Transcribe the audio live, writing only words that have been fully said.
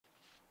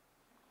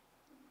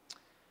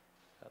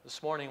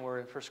This morning we're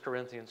in 1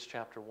 Corinthians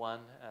chapter 1.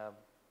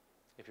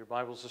 If your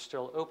Bibles are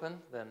still open,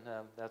 then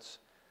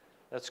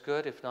that's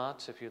good. If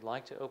not, if you'd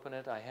like to open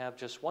it, I have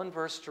just one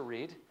verse to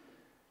read,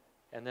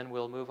 and then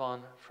we'll move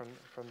on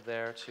from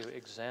there to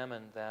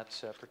examine that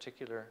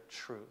particular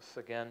truth.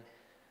 Again,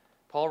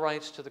 Paul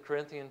writes to the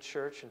Corinthian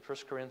church in 1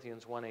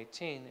 Corinthians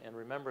 1:18, and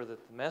remember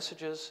that the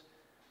messages,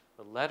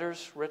 the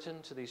letters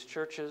written to these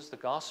churches, the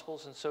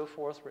Gospels and so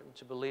forth written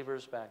to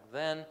believers back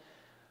then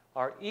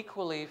are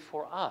equally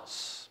for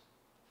us,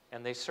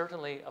 and they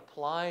certainly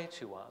apply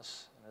to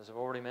us. And as I've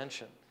already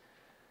mentioned,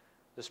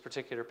 this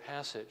particular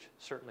passage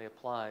certainly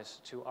applies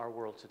to our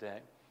world today.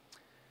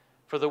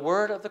 For the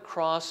word of the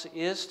cross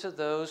is to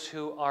those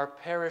who are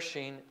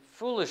perishing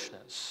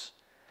foolishness,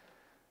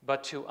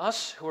 but to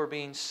us who are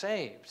being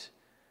saved,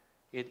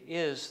 it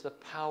is the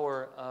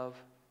power of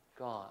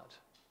God.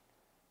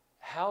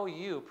 How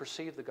you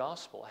perceive the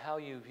gospel, how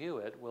you view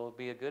it, will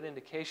be a good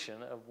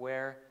indication of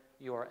where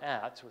you are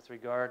at with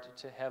regard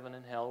to heaven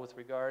and hell, with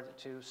regard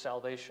to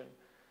salvation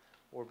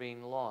or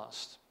being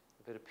lost.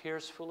 If it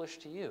appears foolish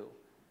to you,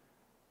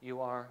 you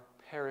are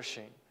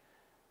perishing.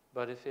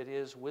 But if it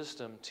is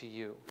wisdom to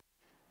you,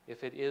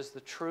 if it is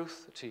the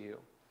truth to you,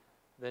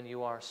 then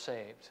you are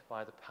saved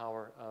by the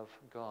power of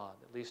God.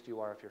 At least you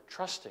are if you're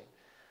trusting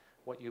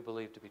what you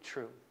believe to be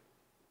true.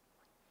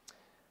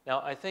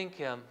 Now, I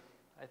think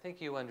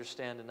you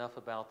understand enough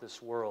about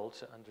this world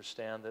to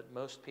understand that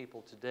most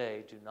people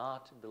today do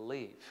not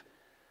believe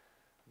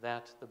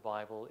that the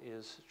Bible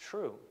is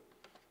true.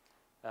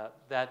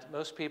 That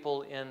most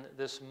people in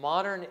this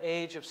modern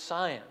age of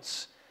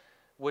science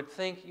would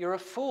think you're a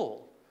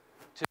fool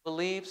to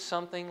believe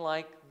something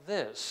like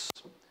this.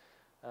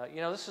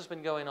 This has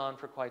been going on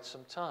for quite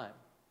some time.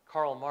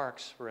 Karl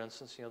Marx, for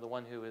instance, the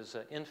one who is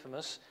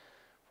infamous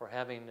for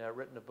having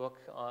written a book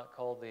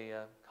called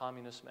the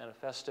Communist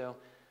Manifesto,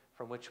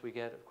 from which we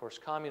get, of course,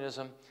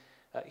 communism.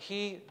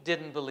 He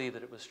didn't believe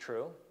that it was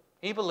true.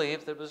 He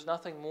believed that it was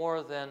nothing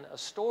more than a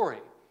story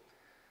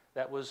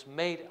that was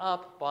made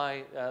up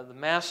by the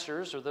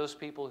masters, or those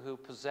people who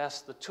possess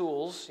the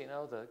tools,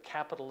 the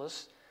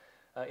capitalists,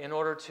 in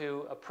order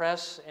to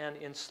oppress and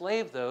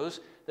enslave those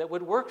that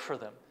would work for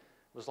them.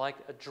 It was like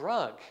a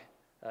drug.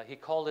 He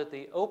called it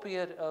the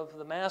opiate of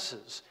the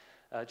masses.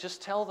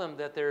 Just tell them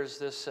that there's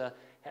this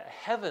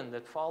heaven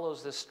that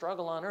follows this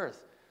struggle on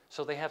earth,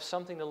 so they have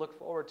something to look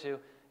forward to,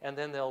 and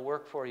then they'll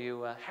work for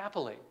you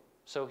happily.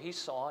 So he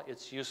saw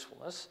its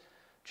usefulness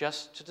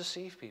just to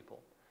deceive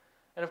people.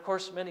 And of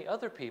course, many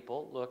other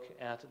people look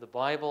at the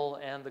Bible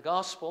and the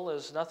gospel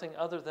as nothing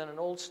other than an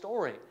old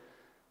story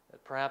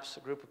that perhaps a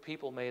group of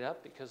people made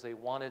up because they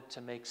wanted to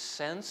make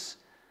sense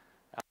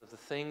out of the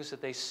things that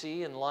they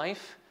see in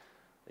life.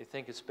 They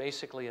think it's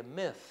basically a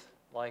myth,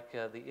 like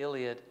the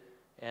Iliad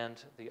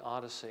and the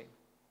Odyssey.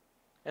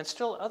 And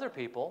still other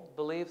people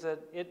believe that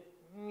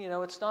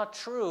it's not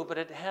true, but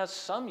it has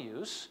some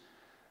use.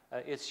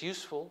 It's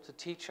useful to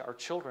teach our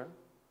children.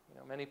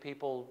 Many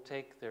people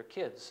take their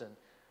kids and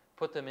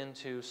put them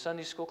into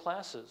Sunday school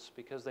classes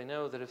because they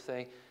know that if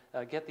they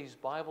get these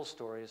Bible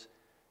stories,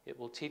 it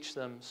will teach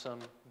them some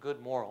good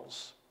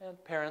morals.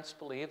 And parents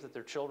believe that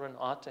their children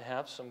ought to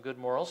have some good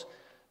morals.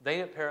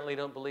 They apparently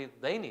don't believe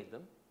they need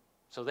them,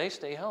 so they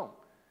stay home.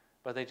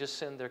 But they just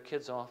send their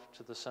kids off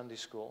to the Sunday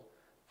school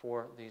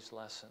for these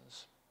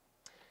lessons.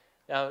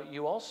 Now,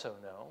 you also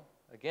know,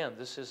 again,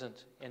 this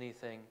isn't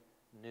anything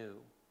new.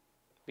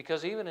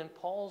 Because even in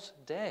Paul's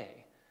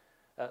day,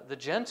 the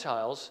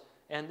Gentiles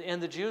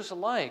and the Jews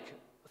alike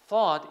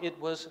thought it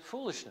was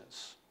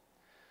foolishness.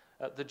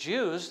 The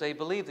Jews, they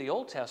believed the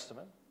Old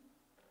Testament,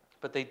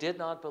 but they did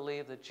not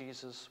believe that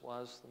Jesus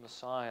was the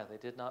Messiah. They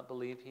did not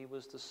believe he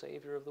was the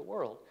Savior of the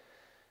world.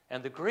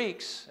 And the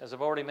Greeks, as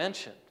I've already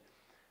mentioned,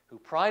 who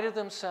prided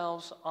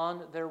themselves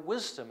on their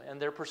wisdom and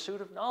their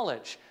pursuit of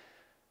knowledge,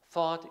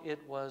 thought it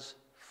was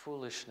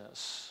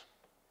foolishness.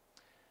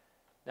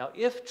 Now,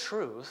 if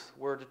truth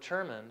were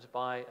determined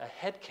by a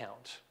head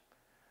count,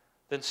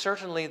 then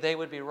certainly they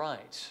would be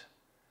right.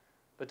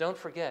 But don't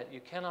forget, you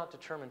cannot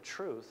determine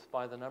truth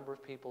by the number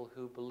of people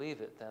who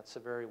believe it. That's a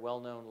very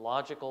well-known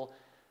logical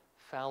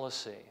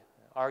fallacy,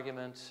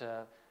 argument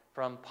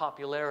from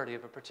popularity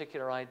of a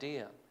particular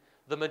idea.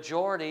 The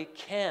majority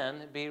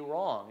can be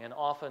wrong, and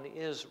often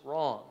is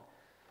wrong.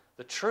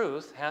 The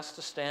truth has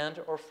to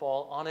stand or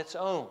fall on its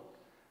own.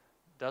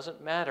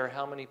 Doesn't matter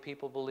how many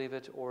people believe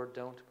it or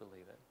don't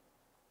believe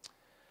it.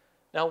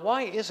 Now,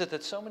 why is it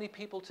that so many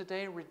people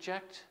today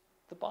reject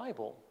the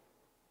Bible?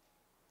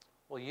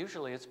 Well,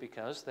 usually it's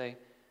because they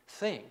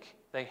think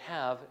they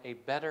have a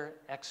better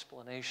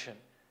explanation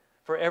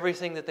for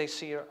everything that they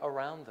see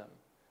around them.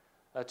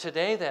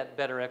 Today, that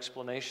better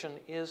explanation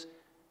is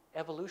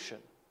evolution.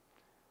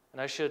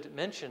 And I should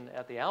mention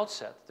at the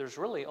outset, there's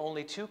really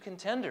only two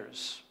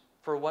contenders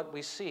for what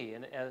we see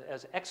and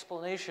as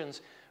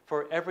explanations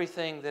for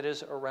everything that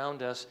is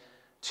around us,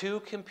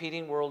 two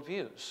competing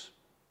worldviews: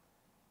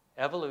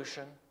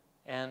 evolution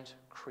and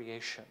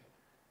creation.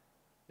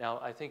 Now,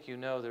 I think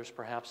there's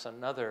perhaps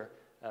another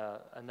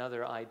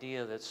another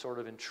idea that's sort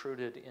of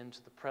intruded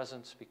into the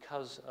present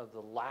because of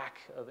the lack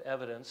of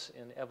evidence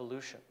in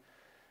evolution.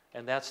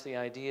 And that's the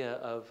idea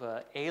of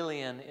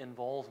alien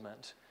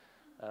involvement.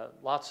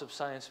 Lots of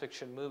science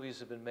fiction movies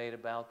have been made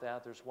about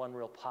that. There's one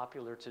real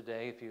popular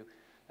today. If you,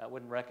 I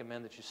wouldn't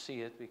recommend that you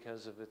see it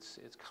because of its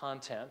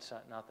content,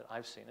 not that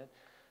I've seen it,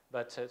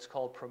 but it's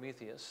called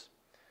Prometheus.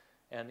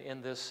 And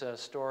in this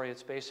story,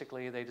 it's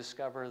basically they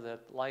discover that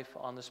life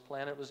on this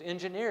planet was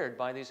engineered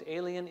by these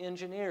alien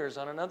engineers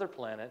on another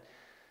planet.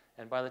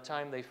 And by the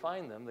time they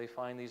find them, they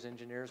find these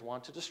engineers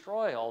want to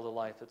destroy all the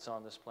life that's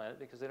on this planet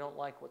because they don't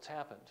like what's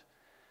happened.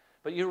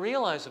 But you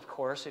realize, of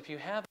course, if you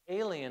have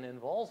alien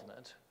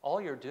involvement,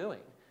 all you're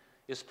doing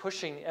is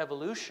pushing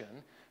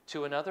evolution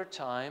to another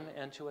time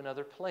and to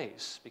another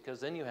place, because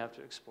then you have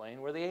to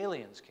explain where the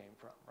aliens came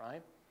from,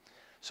 right?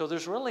 So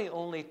there's really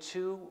only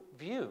two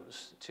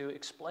views to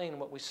explain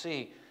what we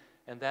see,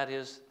 and that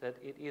is that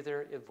it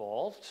either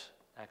evolved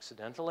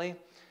accidentally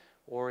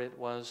or it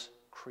was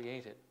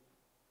created.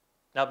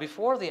 Now,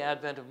 before the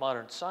advent of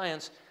modern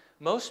science,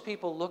 most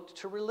people looked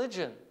to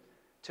religion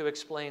to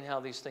explain how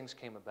these things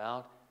came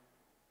about.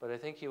 But I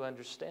think you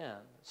understand,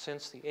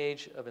 since the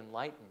age of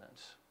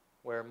enlightenment,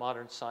 where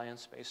modern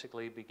science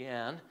basically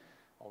began,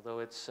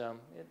 although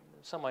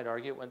some might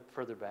argue it went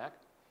further back,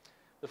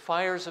 the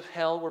fires of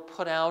hell were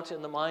put out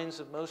in the minds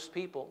of most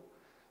people.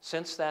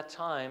 Since that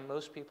time,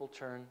 most people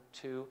turn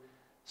to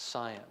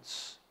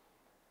science.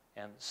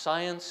 And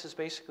science has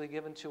basically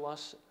given to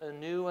us a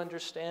new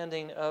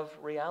understanding of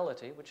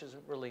reality, which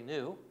isn't really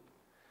new.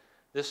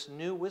 This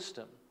new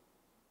wisdom.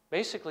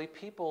 Basically,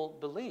 people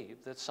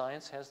believe that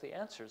science has the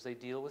answers. They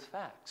deal with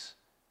facts.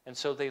 And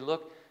so they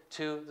look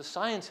to the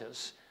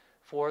scientists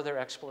for their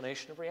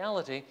explanation of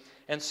reality.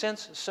 And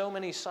since so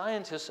many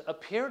scientists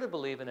appear to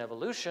believe in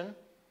evolution,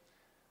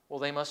 well,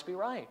 they must be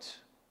right.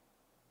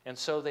 And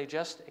so they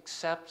just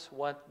accept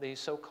what the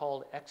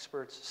so-called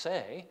experts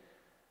say,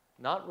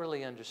 not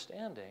really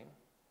understanding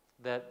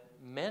that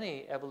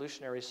many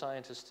evolutionary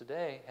scientists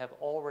today have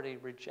already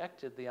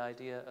rejected the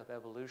idea of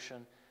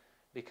evolution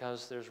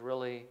because there's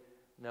really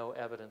no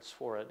evidence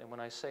for it. And when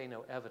I say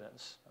no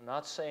evidence, I'm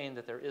not saying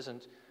that there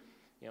isn't,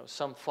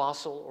 some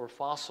fossil or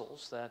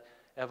fossils that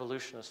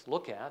evolutionists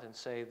look at and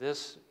say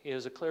this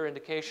is a clear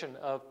indication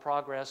of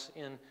progress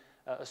in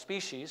a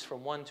species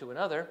from one to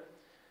another,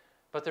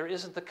 but there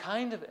isn't the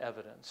kind of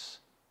evidence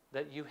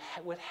that you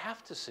would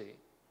have to see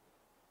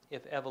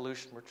if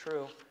evolution were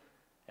true,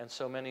 and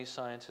so many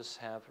scientists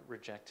have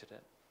rejected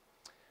it.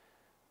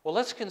 Well,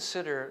 let's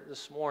consider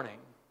this morning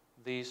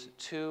these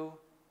two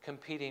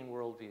competing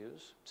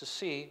worldviews to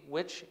see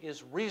which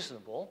is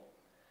reasonable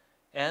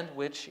and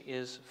which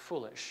is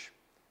foolish.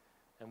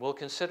 And we'll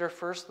consider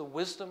first the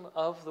wisdom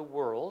of the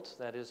world,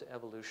 that is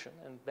evolution,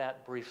 and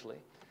that briefly.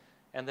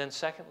 And then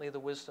secondly, the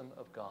wisdom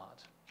of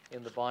God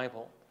in the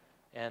Bible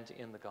and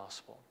in the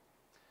gospel.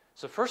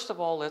 So first of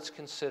all, let's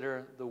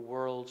consider the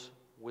world's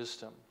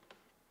wisdom.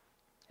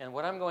 And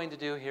what I'm going to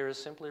do here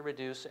is simply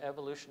reduce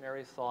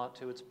evolutionary thought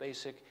to its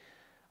basic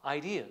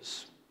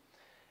ideas.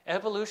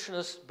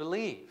 Evolutionists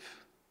believe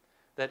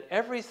that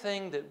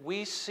everything that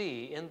we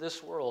see in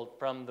this world,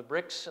 from the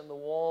bricks in the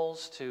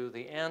walls to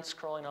the ants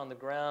crawling on the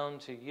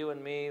ground to you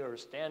and me or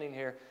standing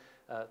here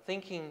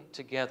thinking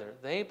together,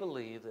 they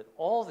believe that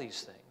all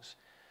these things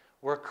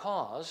were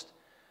caused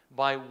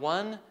by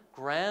one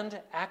grand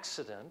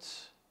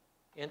accident,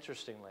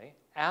 interestingly,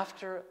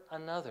 after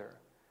another.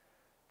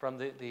 From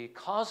the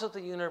cause of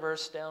the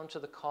universe down to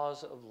the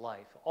cause of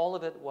life. All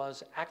of it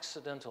was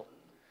accidental.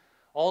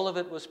 All of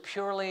it was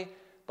purely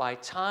by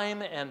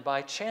time and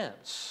by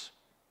chance.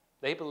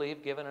 They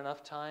believe, given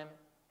enough time,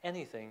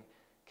 anything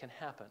can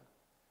happen.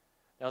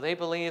 Now, they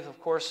believe, of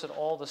course, that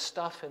all the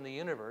stuff in the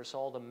universe,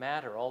 all the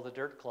matter, all the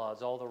dirt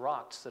clods, all the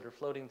rocks that are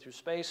floating through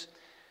space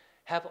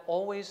have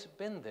always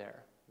been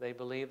there. They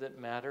believe that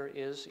matter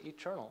is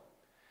eternal.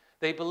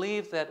 They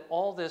believe that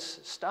all this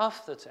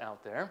stuff that's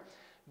out there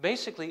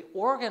basically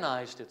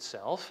organized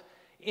itself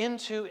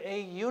into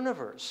a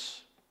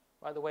universe.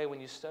 By the way,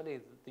 when you study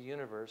the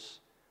universe,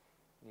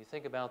 and you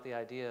think about the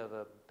idea of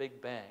a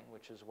Big Bang,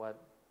 which is what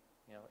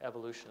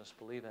evolutionists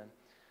believe in,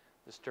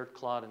 this dirt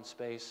clod in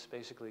space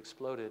basically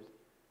exploded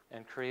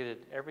and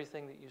created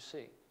everything that you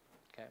see.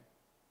 Okay?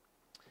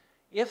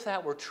 If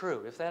that were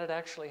true, if that had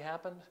actually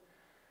happened,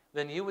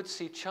 then you would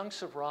see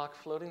chunks of rock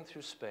floating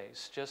through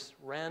space just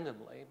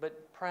randomly,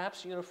 but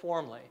perhaps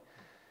uniformly.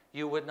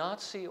 You would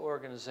not see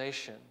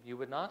organization. You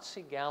would not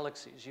see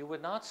galaxies. You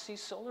would not see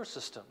solar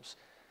systems.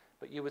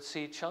 But you would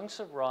see chunks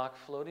of rock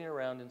floating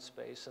around in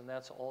space, and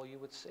that's all you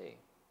would see.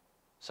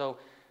 So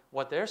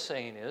what they're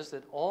saying is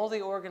that all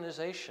the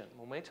organization,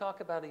 when we talk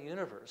about a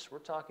universe, we're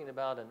talking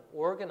about an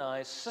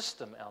organized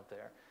system out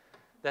there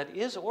that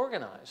is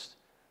organized,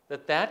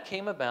 that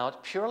came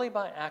about purely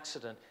by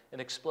accident, an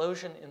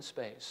explosion in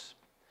space.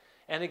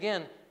 And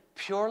again,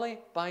 purely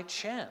by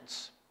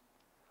chance.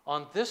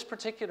 On this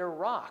particular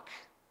rock,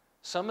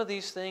 some of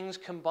these things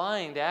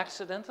combined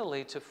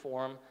accidentally to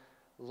form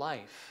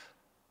life,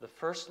 the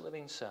first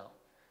living cell.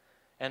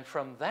 And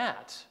from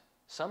that,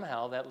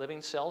 somehow that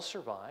living cell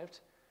survived,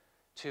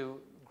 to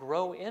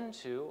grow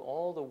into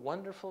all the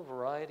wonderful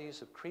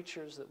varieties of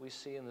creatures that we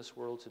see in this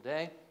world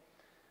today,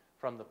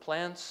 from the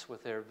plants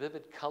with their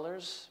vivid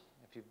colors.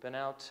 If you've been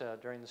out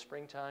during the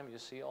springtime, you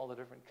see all the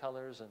different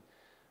colors and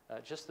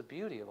just the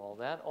beauty of all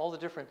that, all the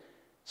different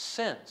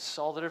scents,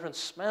 all the different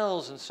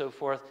smells and so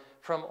forth,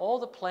 from all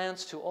the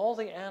plants to all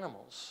the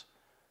animals,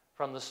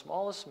 from the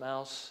smallest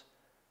mouse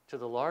to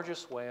the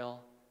largest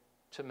whale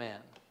to man.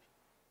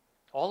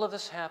 All of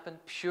this happened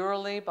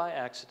purely by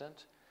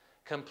accident,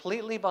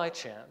 completely by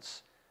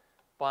chance,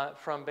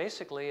 from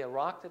basically a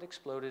rock that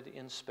exploded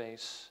in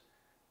space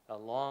a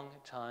long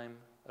time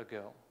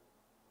ago.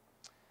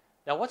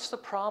 Now, what's the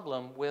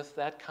problem with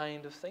that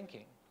kind of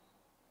thinking?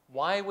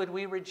 Why would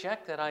we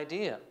reject that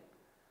idea?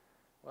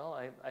 Well,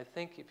 I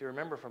think if you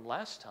remember from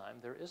last time,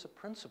 there is a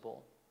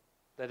principle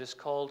that is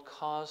called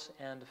cause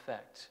and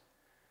effect.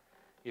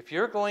 If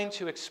you're going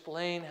to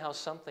explain how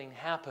something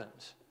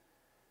happened,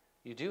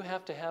 you do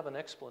have to have an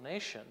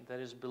explanation that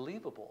is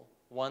believable,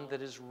 one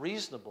that is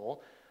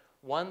reasonable,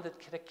 one that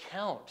can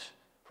account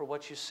for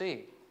what you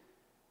see.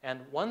 And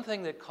one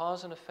thing that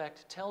cause and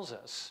effect tells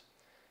us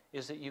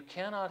is that you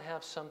cannot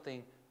have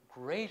something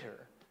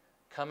greater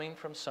coming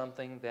from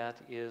something that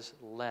is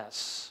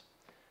less.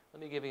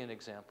 Let me give you an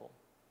example.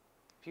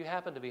 If you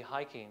happen to be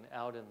hiking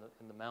out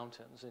in the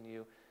mountains and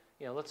you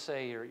know, let's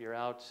say you're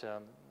out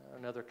in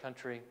another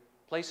country,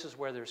 places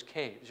where there's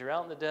caves. You're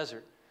out in the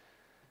desert,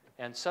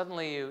 and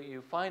suddenly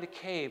you find a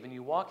cave, and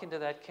you walk into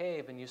that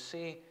cave, and you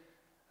see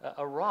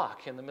a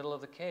rock in the middle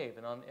of the cave,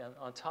 and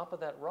on top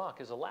of that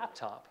rock is a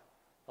laptop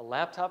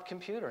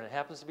computer, and it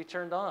happens to be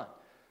turned on.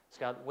 It's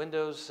got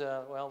Windows,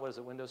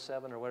 Windows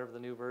 7 or whatever the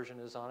new version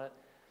is on it.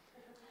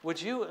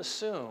 Would you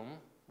assume,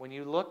 when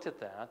you looked at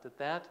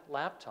that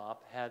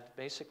laptop had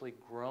basically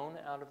grown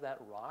out of that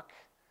rock?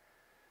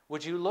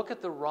 Would you look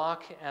at the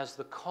rock as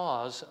the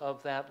cause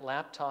of that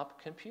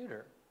laptop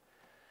computer?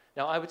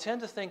 Now, I would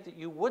tend to think that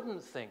you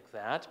wouldn't think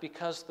that,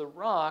 because the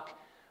rock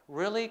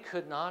really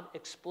could not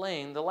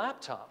explain the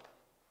laptop.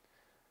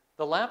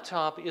 The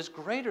laptop is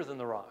greater than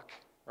the rock,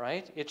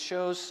 right? It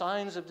shows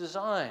signs of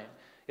design.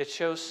 It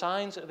shows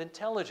signs of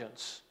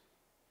intelligence.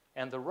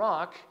 And the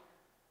rock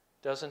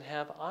doesn't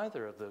have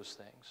either of those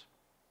things.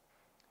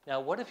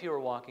 Now, what if you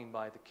were walking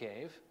by the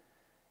cave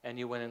and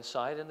you went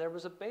inside and there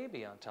was a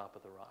baby on top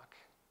of the rock?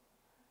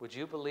 Would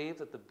you believe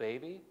that the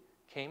baby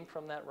came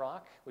from that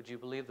rock? Would you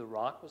believe the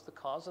rock was the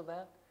cause of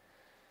that?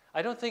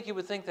 I don't think you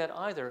would think that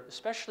either,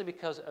 especially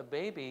because a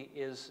baby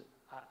is,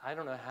 I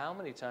don't know how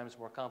many times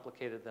more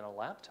complicated than a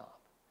laptop.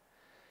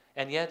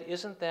 And yet,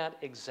 isn't that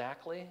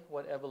exactly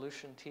what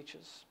evolution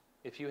teaches?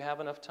 If you have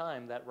enough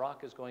time, that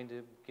rock is going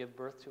to give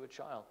birth to a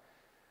child.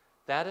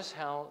 That is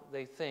how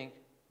they think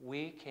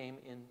we came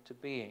into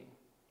being.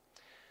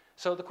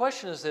 So the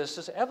question is this: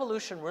 does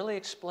evolution really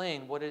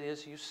explain what it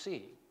is you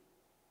see?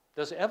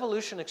 Does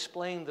evolution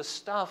explain the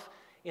stuff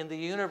in the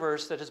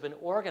universe that has been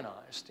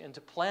organized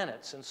into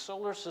planets and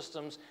solar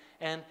systems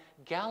and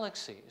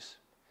galaxies?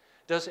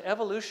 Does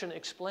evolution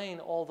explain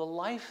all the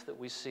life that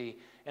we see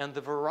and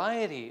the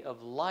variety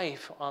of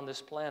life on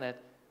this planet?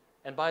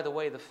 And by the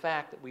way, the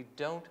fact that we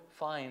don't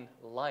find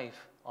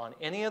life on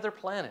any other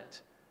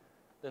planet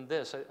than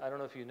this. I don't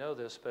know if you know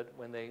this, but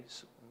when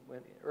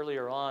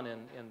earlier on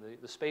in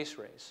the space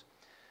race,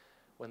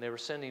 when they were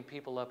sending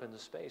people up into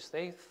space,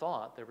 they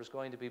thought there was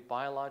going to be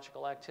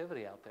biological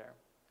activity out there.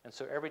 And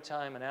so every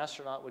time an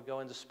astronaut would go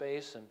into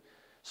space and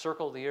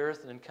circle the Earth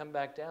and then come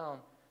back down,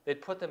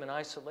 they'd put them in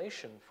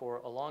isolation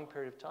for a long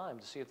period of time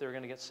to see if they were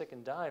going to get sick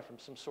and die from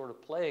some sort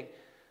of plague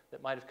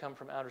that might have come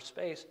from outer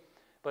space.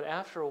 But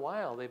after a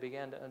while, they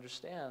began to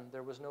understand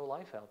there was no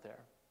life out there.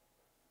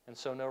 And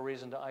so no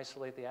reason to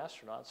isolate the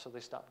astronauts, so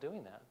they stopped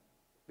doing that.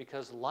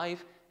 Because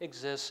life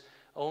exists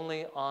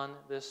only on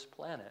this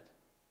planet.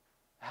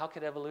 How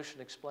could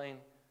evolution explain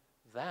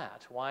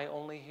that? Why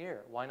only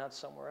here? Why not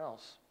somewhere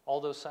else?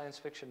 All those science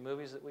fiction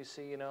movies that we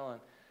see, and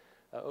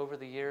over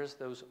the years,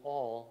 those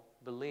all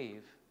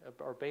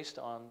are based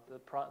on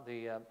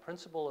the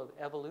principle of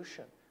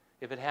evolution.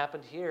 If it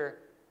happened here,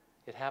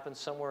 it happened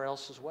somewhere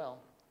else as well.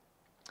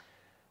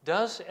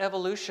 Does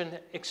evolution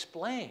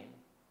explain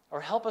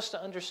or help us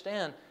to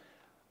understand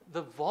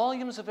the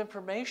volumes of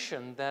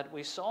information that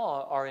we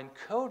saw are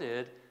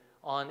encoded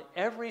on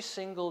every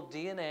single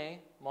DNA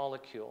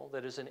molecule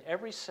that is in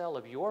every cell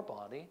of your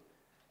body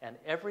and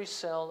every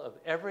cell of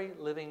every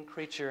living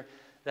creature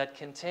that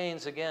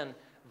contains, again,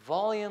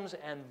 volumes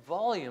and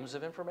volumes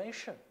of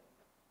information?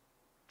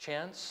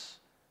 Chance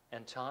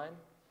and time,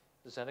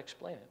 does that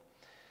explain it?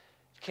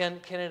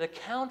 Can it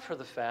account for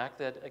the fact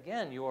that,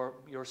 again, your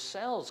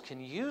cells can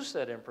use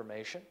that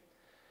information?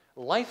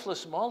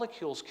 Lifeless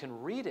molecules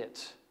can read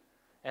it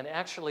and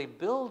actually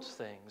build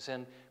things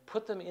and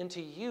put them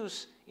into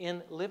use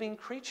in living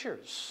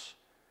creatures.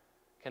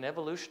 Can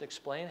evolution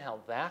explain how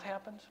that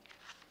happened?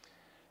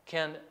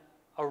 Can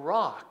a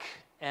rock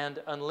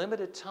and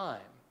unlimited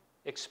time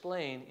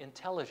explain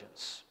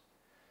intelligence?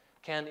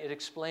 Can it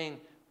explain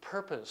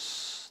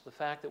purpose, the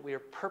fact that we are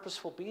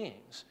purposeful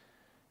beings?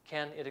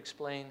 Can it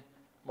explain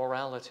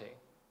morality?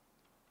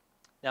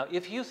 Now,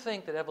 if you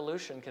think that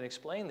evolution can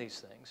explain these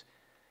things,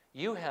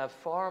 you have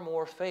far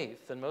more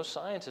faith than most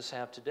scientists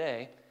have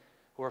today,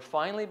 who are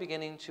finally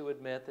beginning to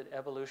admit that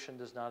evolution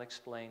does not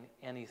explain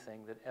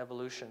anything, that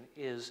evolution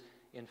is,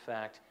 in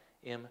fact,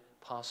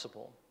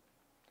 impossible.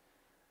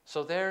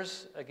 So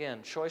there's,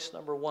 again, choice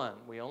number one.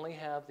 We only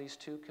have these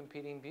two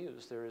competing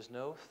views. There is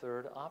no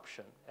third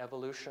option,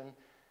 evolution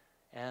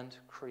and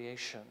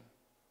creation.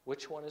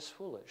 Which one is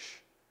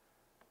foolish?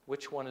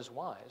 Which one is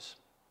wise?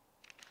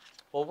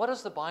 Well, what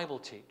does the Bible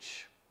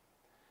teach?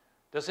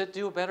 Does it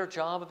do a better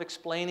job of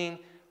explaining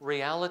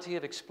reality,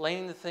 of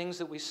explaining the things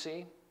that we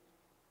see?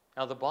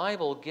 Now, the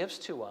Bible gives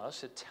to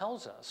us, it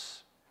tells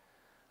us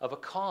of a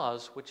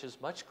cause which is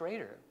much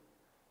greater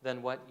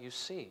than what you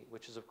see,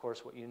 which is, of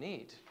course, what you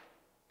need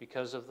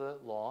because of the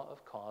law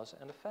of cause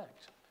and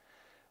effect.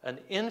 An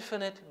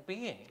infinite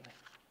being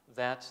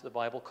that the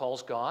Bible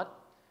calls God,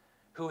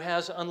 who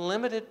has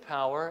unlimited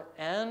power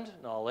and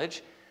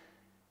knowledge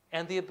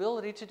and the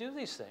ability to do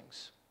these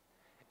things.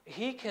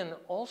 He can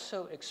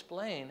also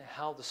explain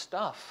how the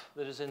stuff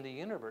that is in the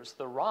universe,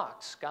 the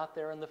rocks, got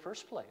there in the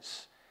first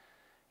place.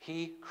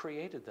 He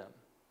created them.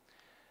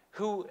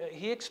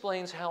 He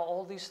explains how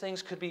all these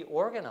things could be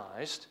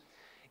organized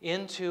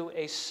into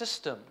a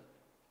system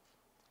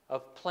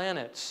of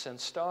planets and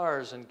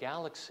stars and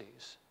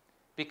galaxies,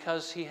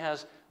 because he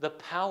has the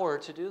power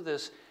to do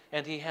this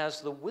and he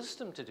has the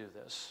wisdom to do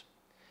this.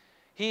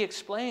 He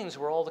explains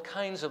where all the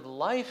kinds of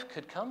life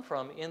could come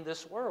from in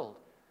this world,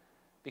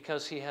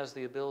 because he has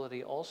the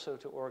ability also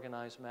to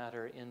organize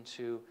matter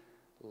into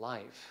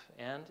life.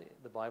 And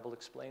the Bible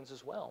explains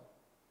as well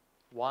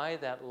why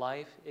that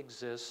life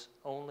exists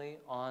only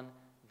on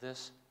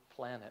this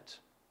planet.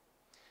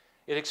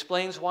 It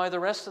explains why the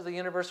rest of the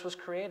universe was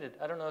created.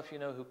 I don't know if you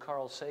know who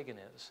Carl Sagan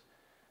is,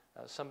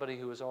 somebody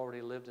who has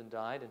already lived and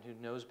died and who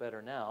knows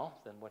better now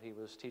than what he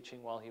was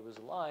teaching while he was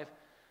alive.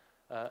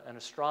 An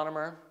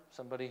astronomer,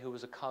 somebody who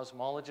was a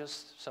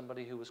cosmologist,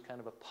 somebody who was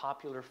kind of a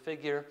popular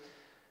figure,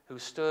 who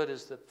stood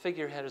as the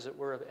figurehead, as it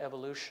were, of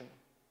evolution.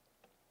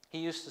 He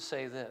used to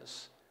say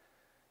this: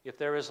 if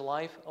there is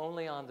life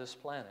only on this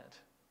planet,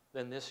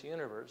 then this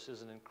universe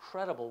is an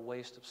incredible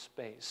waste of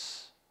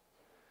space.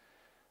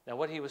 Now,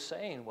 what he was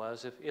saying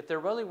was, if there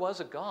really was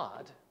a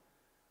God,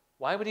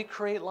 why would he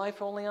create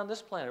life only on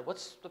this planet?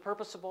 What's the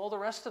purpose of all the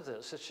rest of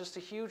this? It's just a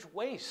huge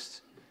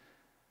waste.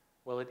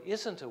 Well, it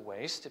isn't a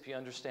waste if you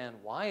understand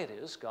why it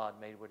is God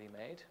made what he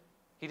made.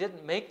 He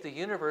didn't make the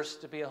universe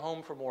to be a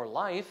home for more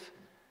life.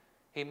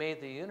 He made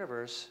the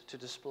universe to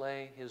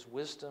display his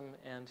wisdom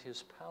and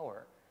his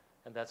power.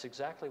 And that's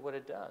exactly what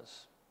it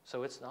does.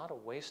 So it's not a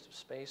waste of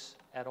space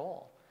at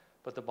all.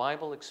 But the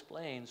Bible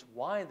explains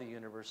why the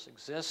universe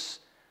exists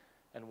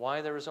and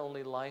why there is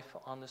only life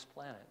on this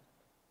planet.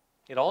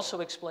 It also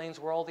explains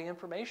where all the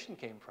information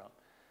came from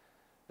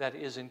that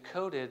is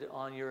encoded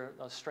on your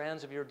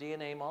strands of your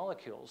DNA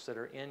molecules that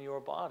are in your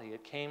body.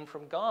 It came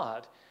from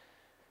God,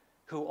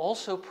 who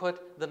also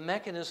put the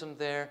mechanism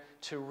there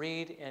to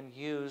read and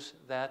use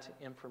that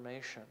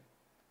information.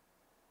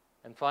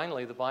 And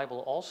finally, the Bible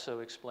also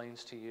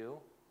explains to you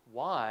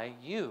why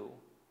you,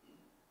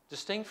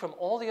 distinct from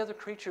all the other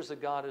creatures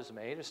that God has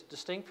made,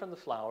 distinct from the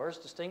flowers,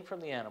 distinct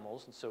from the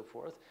animals and so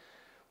forth,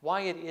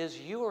 why it is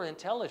you are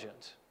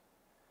intelligent,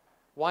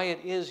 why it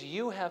is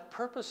you have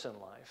purpose in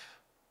life,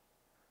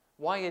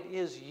 why it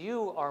is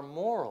you are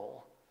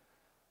moral.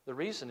 The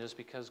reason is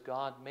because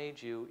God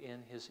made you in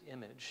his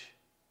image.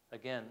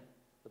 Again,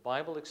 the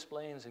Bible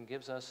explains and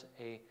gives us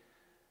a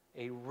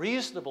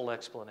reasonable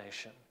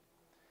explanation,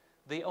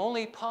 the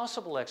only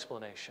possible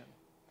explanation.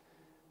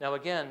 Now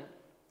again,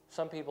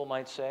 some people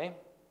might say,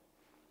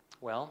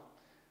 well,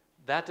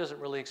 that doesn't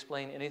really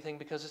explain anything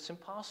because it's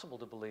impossible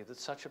to believe that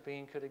such a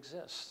being could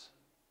exist.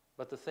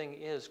 But the thing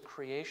is,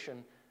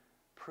 creation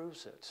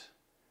proves it.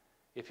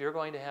 If you're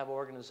going to have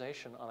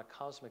organization on a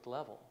cosmic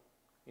level,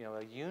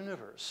 a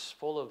universe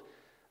full of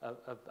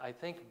I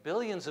think,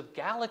 billions of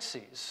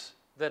galaxies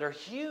that are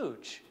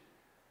huge,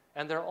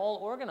 and they're all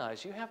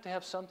organized, you have to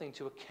have something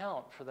to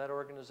account for that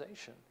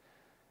organization.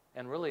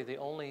 And really, the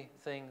only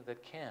thing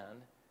that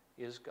can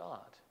is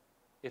God.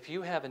 If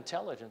you have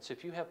intelligence,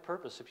 if you have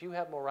purpose, if you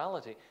have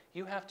morality,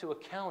 you have to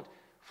account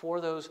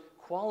for those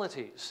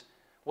qualities.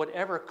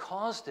 Whatever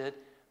caused it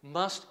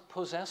must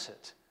possess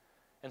it.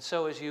 And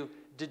so as you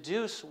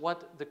deduce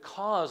what the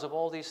cause of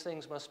all these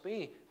things must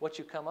be, what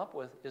you come up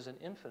with is an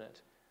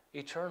infinite,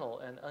 eternal,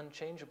 and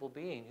unchangeable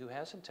being who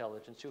has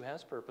intelligence, who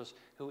has purpose,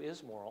 who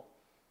is moral.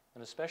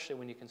 And especially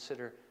when you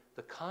consider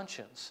the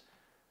conscience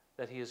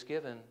that he has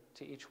given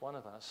to each one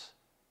of us,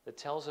 that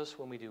tells us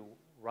when we do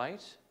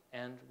right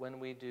and when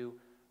we do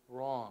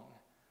wrong.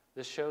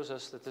 This shows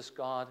us that this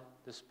God,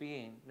 this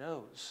being,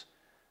 knows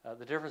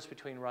the difference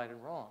between right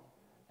and wrong,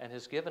 and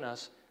has given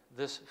us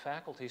this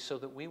faculty so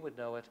that we would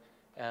know it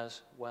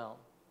as well.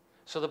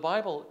 So the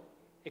Bible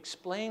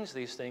explains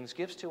these things,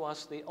 gives to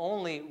us the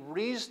only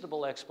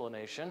reasonable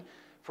explanation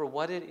for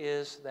what it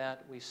is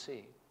that we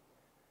see.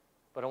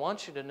 But I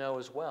want you to know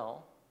as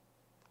well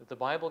that the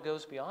Bible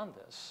goes beyond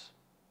this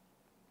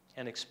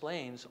and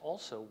explains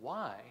also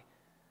why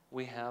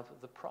we have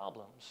the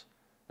problems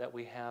that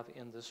we have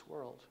in this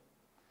world.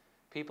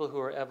 People who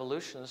are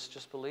evolutionists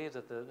just believe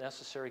that the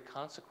necessary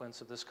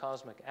consequence of this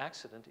cosmic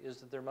accident is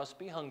that there must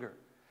be hunger,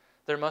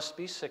 there must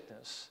be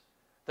sickness,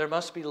 there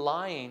must be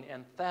lying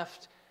and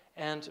theft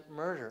and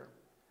murder.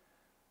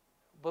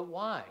 But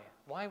why?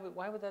 Why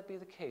would that be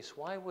the case?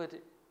 Why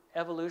would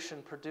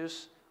evolution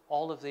produce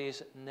all of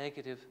these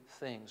negative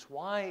things?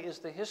 Why is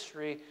the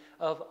history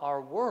of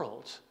our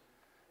world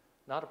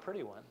not a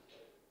pretty one?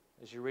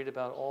 As you read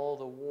about all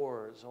the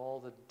wars, all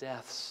the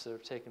deaths that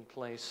have taken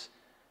place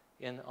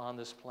on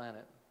this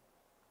planet.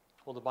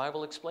 Well, the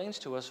Bible explains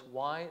to us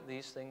why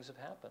these things have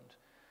happened.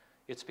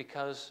 It's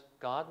because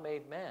God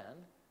made man,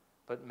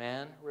 but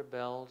man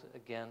rebelled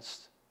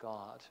against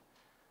God,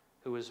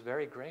 who is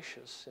very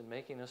gracious in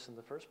making us in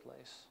the first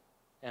place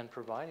and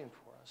providing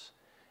for us.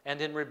 And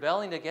in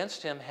rebelling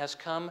against him has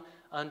come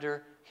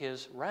under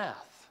his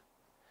wrath.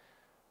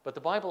 But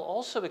the Bible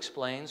also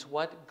explains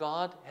what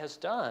God has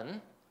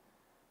done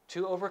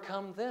to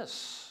overcome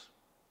this,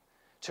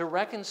 to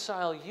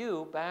reconcile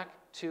you back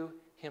to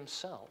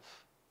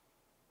himself.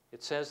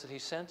 It says that he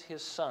sent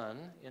his Son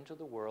into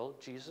the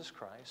world, Jesus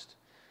Christ,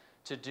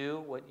 to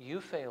do what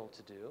you failed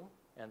to do,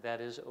 and that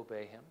is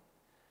obey him,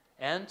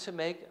 and to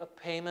make a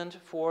payment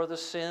for the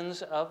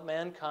sins of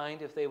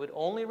mankind if they would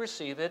only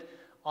receive it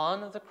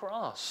on the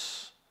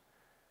cross.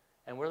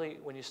 And really,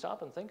 when you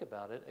stop and think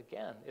about it,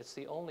 again, it's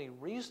the only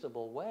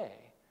reasonable way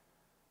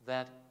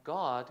that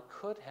God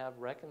could have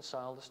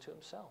reconciled us to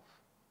himself.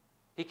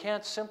 He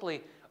can't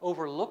simply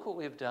overlook what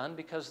we've done,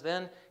 because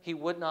then he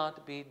would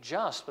not be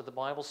just. But the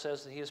Bible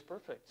says that he is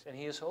perfect and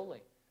he is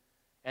holy.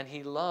 And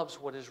he loves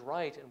what is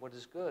right and what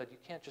is good. You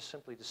can't just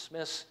simply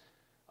dismiss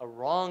a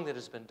wrong that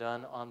has been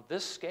done on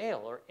this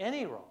scale or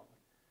any wrong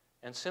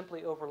and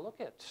simply overlook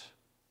it.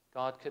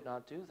 God could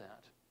not do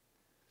that.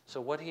 So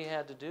what he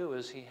had to do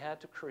is he had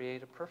to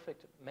create a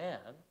perfect man,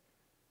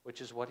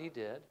 which is what he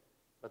did.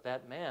 But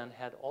that man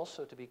had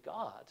also to be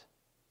God,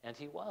 and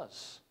he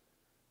was.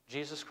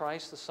 Jesus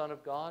Christ, the Son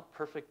of God,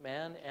 perfect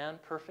man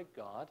and perfect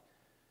God,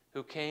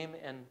 who came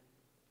and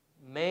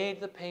made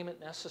the payment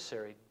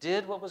necessary,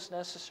 did what was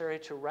necessary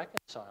to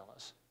reconcile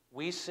us.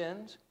 We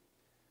sinned,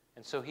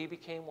 and so he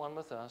became one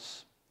with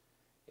us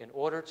in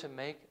order to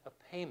make a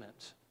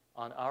payment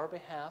on our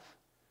behalf,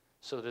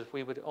 so that if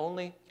we would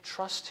only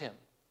trust him,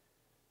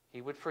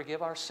 he would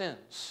forgive our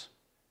sins,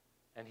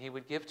 and he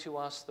would give to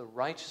us the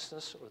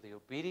righteousness or the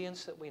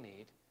obedience that we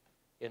need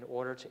in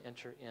order to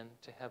enter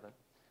into heaven.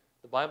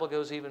 The Bible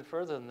goes even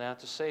further than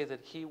that to say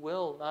that he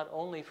will not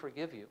only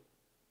forgive you,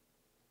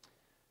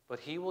 but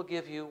he will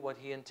give you what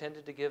he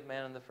intended to give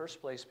man in the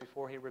first place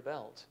before he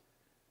rebelled,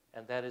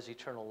 and that is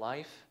eternal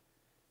life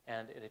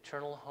and an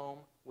eternal home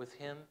with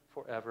him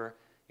forever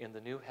in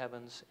the new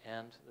heavens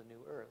and the new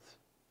earth.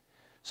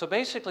 So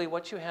basically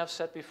what you have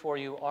set before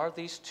you are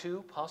these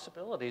two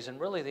possibilities, and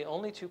really the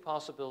only two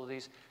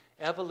possibilities,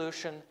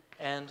 evolution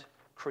and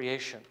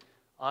creation.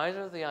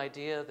 Either the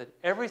idea that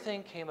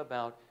everything came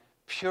about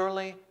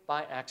purely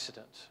by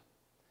accident,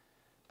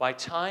 by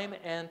time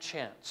and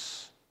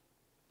chance,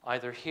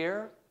 either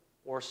here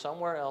or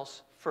somewhere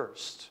else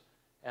first,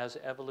 as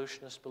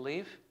evolutionists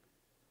believe,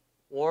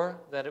 or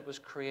that it was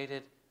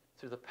created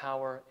through the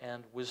power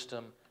and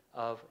wisdom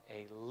of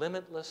a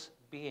limitless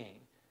being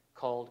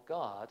called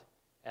God,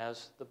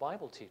 as the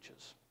Bible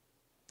teaches.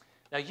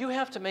 Now you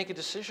have to make a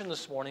decision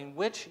this morning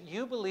which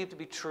you believe to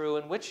be true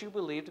and which you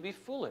believe to be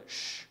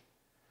foolish.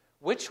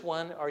 Which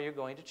one are you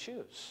going to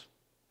choose?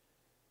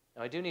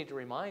 Now I do need to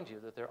remind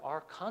you that there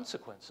are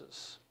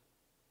consequences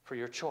for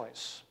your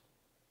choice.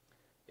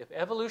 If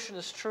evolution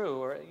is true,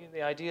 or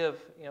the idea of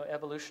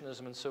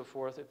evolutionism and so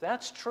forth, if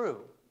that's true,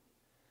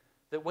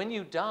 that when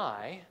you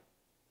die,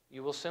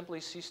 you will simply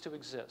cease to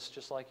exist,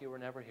 just like you were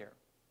never here.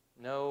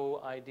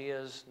 No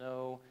ideas,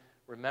 no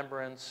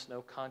remembrance,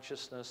 no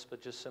consciousness,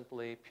 but just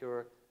simply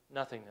pure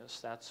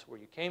nothingness. That's where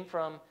you came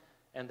from,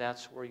 and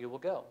that's where you will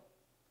go.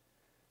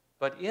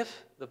 But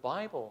if the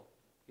Bible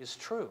is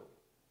true,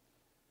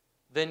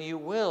 then you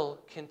will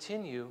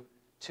continue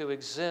to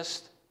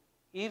exist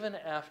even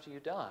after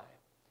you die.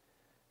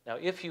 Now,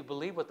 if you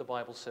believe what the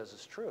Bible says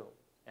is true,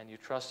 and you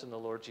trust in the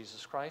Lord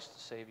Jesus Christ to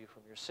save you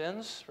from your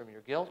sins, from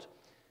your guilt,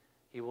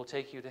 he will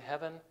take you to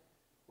heaven,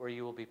 where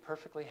you will be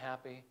perfectly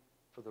happy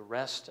for the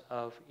rest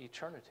of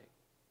eternity.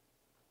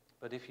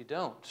 But if you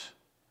don't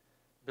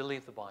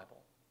believe the Bible,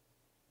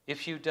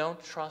 if you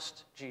don't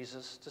trust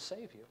Jesus to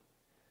save you,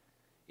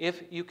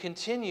 if you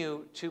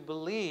continue to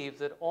believe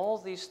that all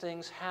these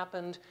things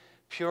happened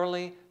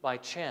purely by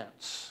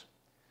chance,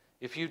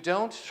 if you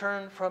don't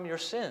turn from your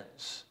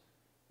sins,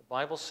 the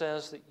Bible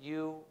says that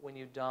you, when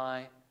you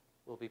die,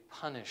 will be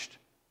punished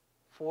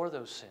for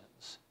those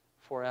sins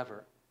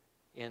forever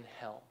in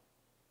hell.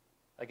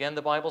 Again,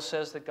 the Bible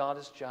says that God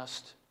is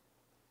just.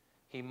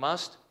 He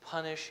must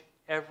punish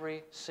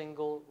every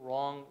single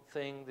wrong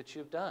thing that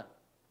you've done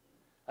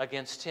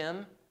against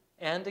him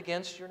and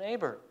against your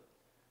neighbor.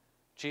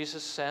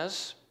 Jesus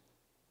says,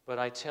 "But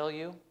I tell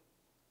you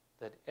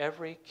that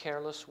every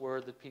careless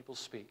word that people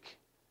speak,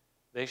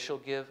 they shall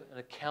give an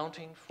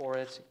accounting for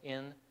it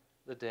in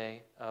the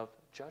day of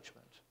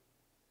judgment.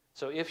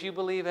 So if you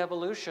believe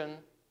evolution,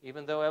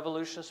 even though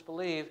evolutionists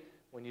believe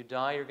when you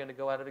die you're going to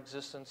go out of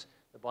existence,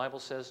 the Bible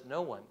says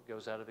no one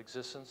goes out of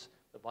existence.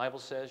 The Bible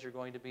says you're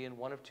going to be in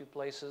one of two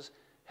places,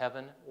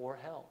 heaven or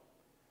hell.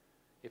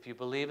 If you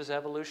believe as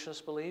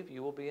evolutionists believe,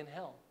 you will be in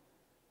hell.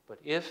 But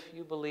if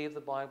you believe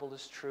the Bible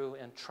is true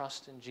and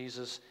trust in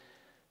Jesus,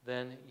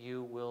 then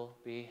you will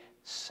be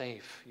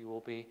safe. You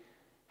will be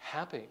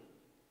happy.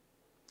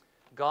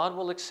 God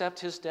will accept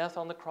his death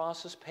on the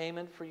cross as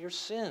payment for your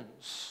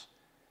sins.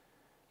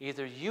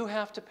 Either you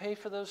have to pay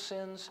for those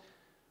sins,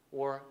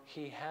 or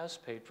he has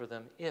paid for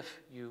them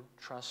if you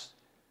trust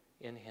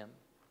in him.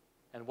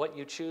 And what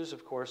you choose,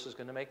 of course, is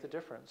going to make the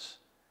difference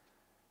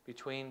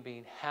between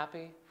being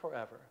happy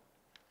forever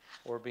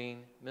or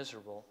being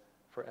miserable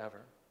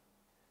forever.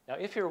 Now,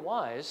 if you're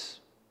wise,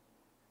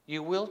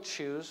 you will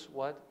choose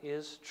what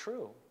is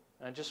true.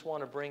 And I just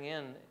want to bring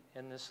in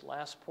this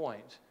last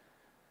point,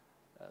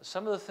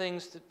 some of the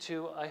things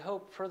to I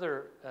hope,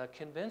 further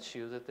convince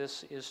you that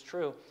this is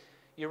true.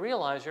 You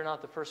realize you're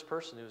not the first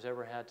person who's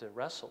ever had to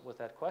wrestle with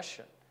that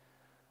question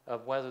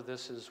of whether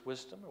this is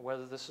wisdom or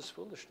whether this is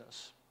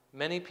foolishness.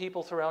 Many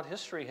people throughout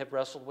history have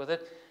wrestled with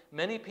it.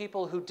 Many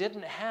people who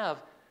didn't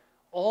have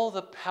all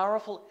the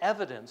powerful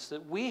evidence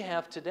that we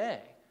have today.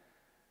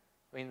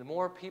 I mean, the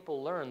more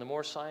people learn, the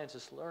more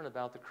scientists learn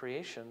about the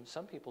creation,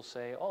 some people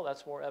say, oh,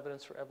 that's more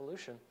evidence for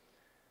evolution.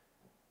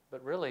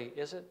 But really,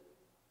 is it?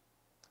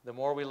 The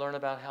more we learn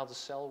about how the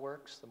cell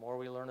works, the more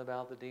we learn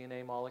about the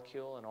DNA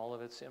molecule and all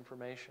of its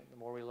information, the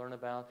more we learn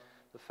about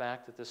the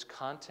fact that this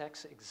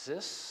context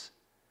exists,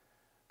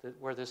 that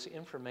where this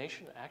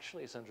information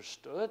actually is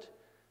understood,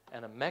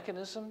 and a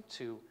mechanism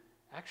to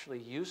actually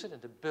use it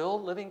and to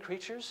build living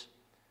creatures,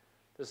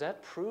 does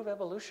that prove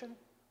evolution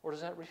or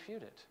does that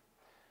refute it?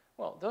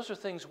 Well, those are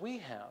things we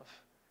have,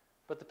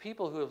 but the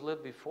people who have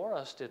lived before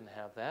us didn't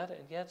have that,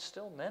 and yet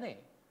still many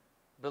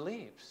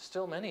believed,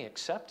 still many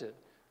accepted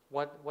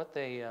what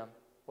they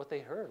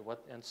heard,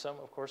 and some,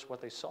 of course,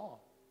 what they saw.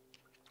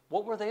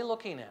 What were they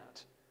looking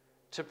at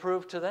to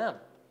prove to them?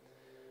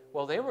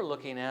 Well, they were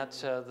looking at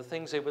the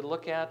things they would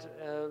look at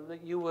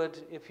that you would,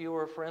 if you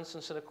were, for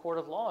instance, in a court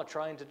of law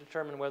trying to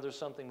determine whether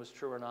something was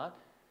true or not,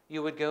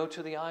 you would go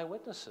to the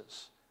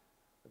eyewitnesses.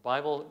 The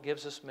Bible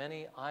gives us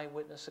many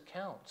eyewitness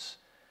accounts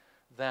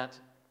that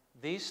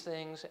these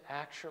things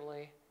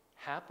actually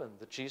happened,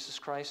 that Jesus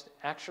Christ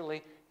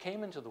actually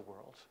came into the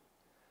world,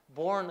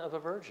 born of a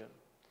virgin.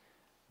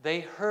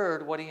 They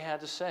heard what he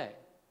had to say.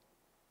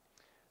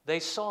 They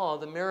saw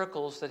the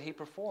miracles that he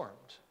performed.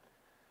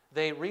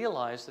 They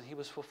realized that he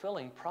was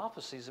fulfilling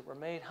prophecies that were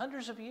made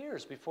hundreds of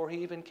years before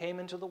he even came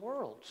into the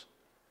world.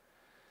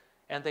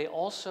 And they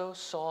also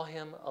saw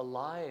him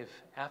alive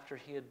after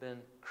he had been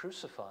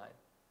crucified,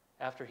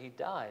 after he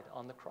died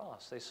on the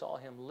cross. They saw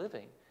him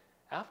living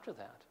after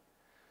that.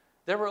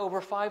 There were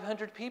over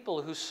 500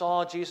 people who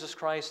saw Jesus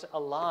Christ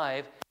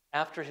alive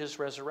after his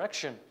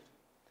resurrection.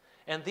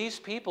 And these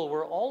people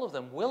were all of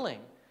them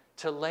willing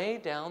to lay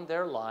down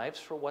their lives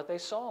for what they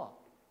saw.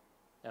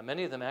 Now,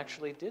 many of them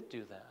actually did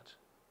do that.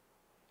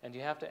 And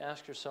you have to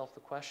ask yourself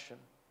the question,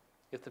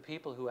 if the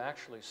people who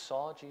actually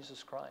saw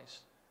Jesus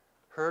Christ,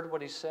 heard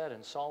what he said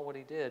and saw what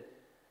he did,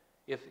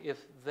 if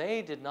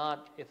they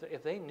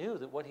knew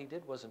that what he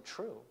did wasn't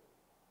true,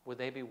 would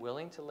they be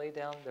willing to lay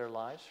down their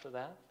lives for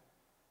that?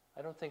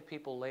 I don't think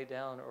people lay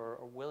down or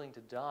are willing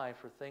to die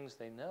for things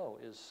they know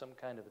is some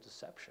kind of a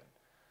deception,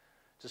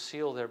 to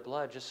seal their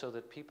blood just so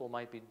that people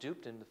might be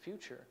duped in the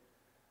future.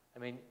 I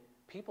mean,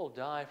 people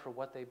die for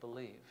what they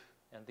believe,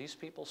 and these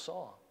people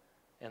saw,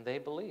 and they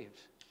believed,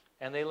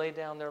 and they laid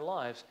down their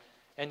lives.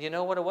 And you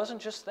know what? It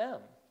wasn't just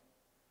them,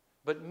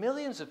 but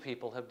millions of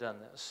people have done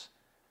this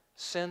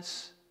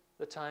since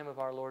the time of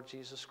our Lord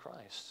Jesus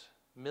Christ.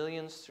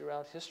 Millions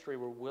throughout history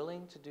were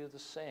willing to do the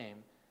same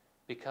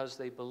because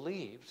they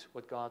believed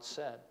what God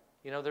said.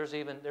 You know, there's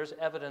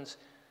evidence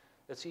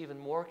that's even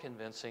more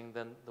convincing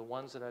than the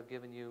ones that I've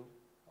given you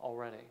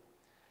already.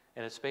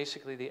 And it's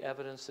basically the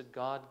evidence that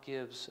God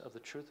gives of the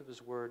truth of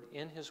his word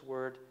in his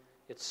word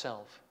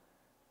itself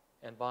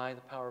and by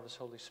the power of his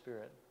Holy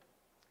Spirit,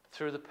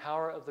 through the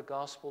power of the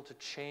gospel to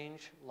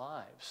change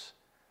lives.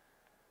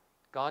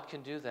 God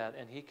can do that,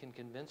 and he can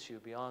convince you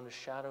beyond a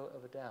shadow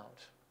of a doubt.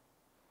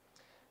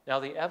 Now,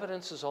 the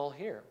evidence is all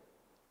here.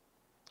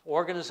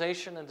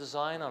 Organization and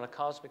design on a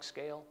cosmic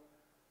scale,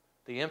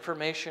 the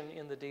information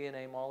in the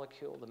DNA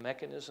molecule, the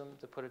mechanism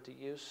to put it to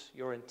use,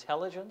 your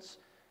intelligence,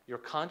 your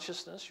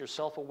consciousness, your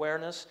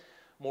self-awareness,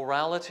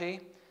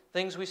 morality,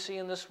 things we see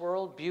in this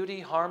world, beauty,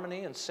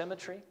 harmony, and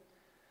symmetry,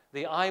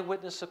 the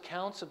eyewitness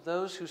accounts of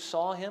those who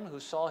saw him, who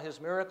saw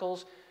his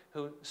miracles,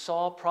 who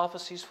saw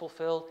prophecies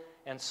fulfilled,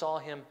 and saw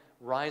him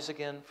rise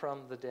again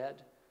from the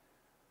dead,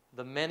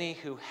 the many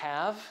who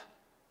have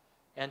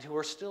and who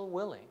are still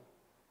willing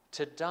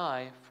to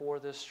die for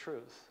this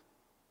truth.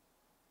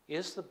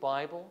 Is the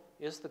Bible,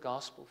 is the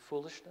gospel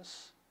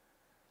foolishness?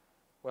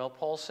 Well,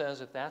 Paul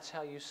says if that's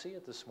how you see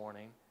it this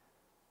morning,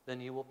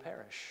 then you will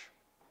perish.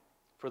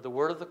 For the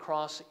word of the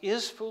cross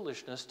is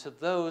foolishness to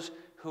those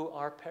who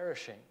are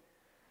perishing.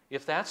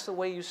 If that's the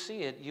way you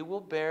see it, you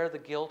will bear the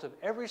guilt of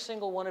every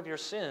single one of your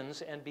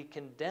sins and be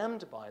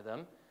condemned by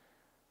them,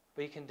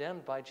 be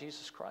condemned by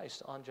Jesus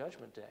Christ on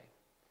Judgment Day.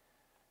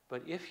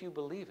 But if you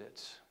believe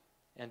it,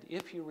 and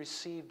if you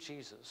receive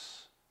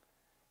Jesus,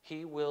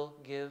 he will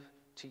give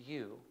to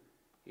you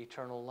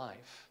eternal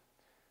life.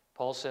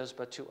 Paul says,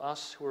 but to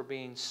us who are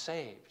being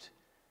saved,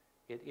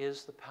 it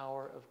is the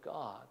power of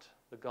God.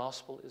 The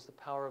gospel is the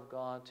power of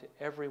God to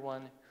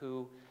everyone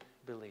who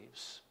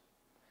believes.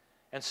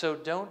 And so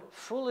don't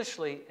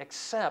foolishly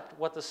accept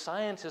what the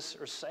scientists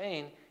are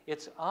saying.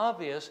 It's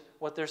obvious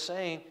what they're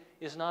saying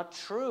is not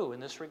true in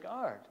this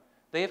regard.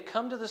 They have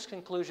come to this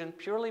conclusion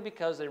purely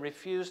because they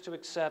refuse to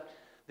accept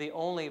the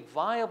only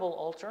viable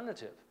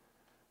alternative,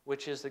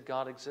 which is that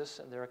God exists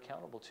and they're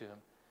accountable to him.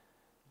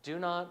 Do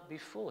not be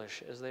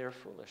foolish as they are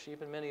foolish.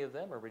 Even many of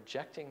them are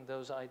rejecting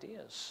those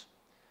ideas.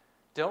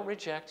 Don't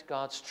reject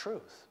God's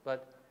truth,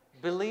 but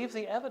believe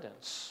the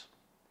evidence.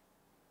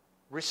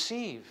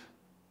 Receive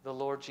the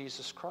Lord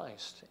Jesus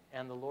Christ,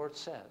 and the Lord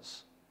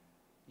says,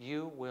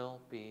 you will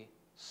be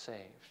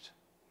saved.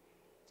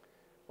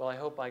 Well, I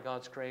hope by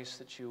God's grace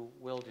that you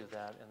will do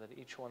that and that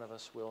each one of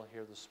us will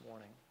here this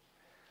morning.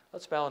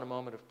 Let's bow in a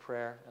moment of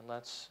prayer and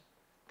let's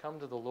come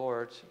to the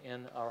Lord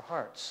in our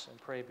hearts and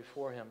pray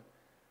before him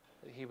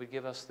that he would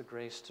give us the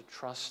grace to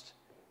trust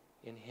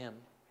in him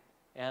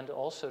and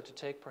also to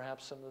take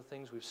perhaps some of the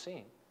things we've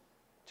seen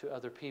to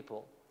other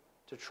people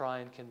to try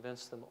and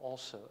convince them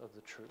also of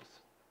the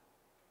truth.